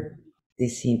for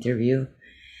this interview.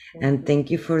 And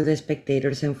thank you for the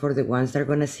spectators and for the ones that are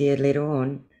going to see it later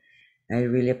on. I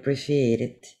really appreciate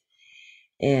it.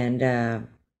 And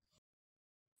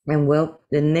well,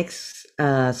 the next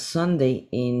Sunday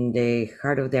in the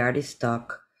Heart of the Artist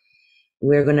talk,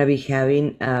 we're going to be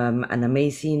having an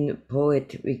amazing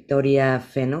poet, Victoria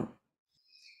Feno.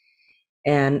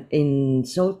 And in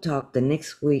Soul Talk the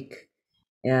next week,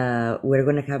 we're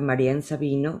going to have Marianne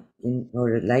Sabino in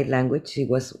our light language. She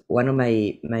was one of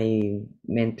my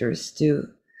mentors too.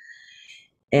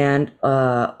 And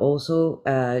also,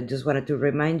 just wanted to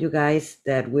remind you guys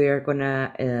that we're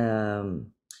gonna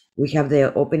we have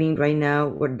the opening right now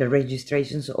where the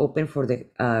registration's open for the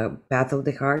Path of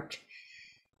the Heart,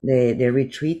 the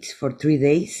retreat for 3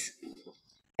 days,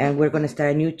 and we're gonna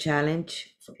start a new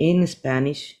challenge in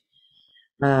Spanish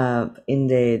in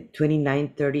the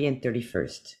 29th, 30th, and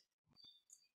 31st.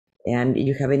 And if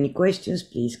you have any questions,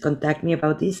 please contact me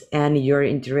about this. And if you're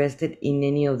interested in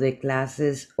any of the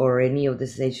classes or any of the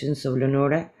sessions of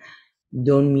Lenora,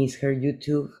 don't miss her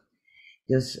YouTube.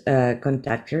 Just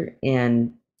contact her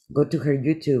and go to her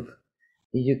YouTube.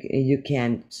 You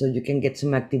can, so you can get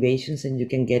some activations and you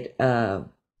can get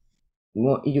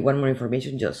more. If you want more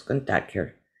information, just contact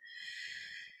her.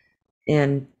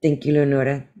 And thank you,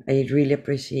 Leonora. I really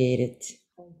appreciate it.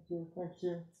 Thank you. Thank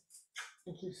you.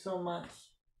 Thank you so much.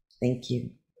 Thank you.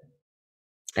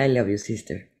 I love you,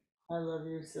 sister. I love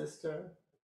you, sister.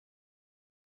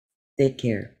 Take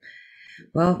care.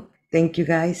 Well, thank you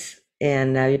guys,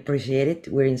 and I appreciate it.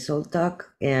 We're in Soul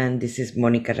Talk, and this is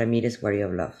Monica Ramirez, Warrior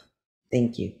of Love.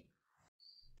 Thank you.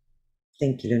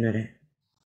 Thank you, Leonora.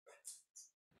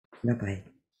 Bye bye.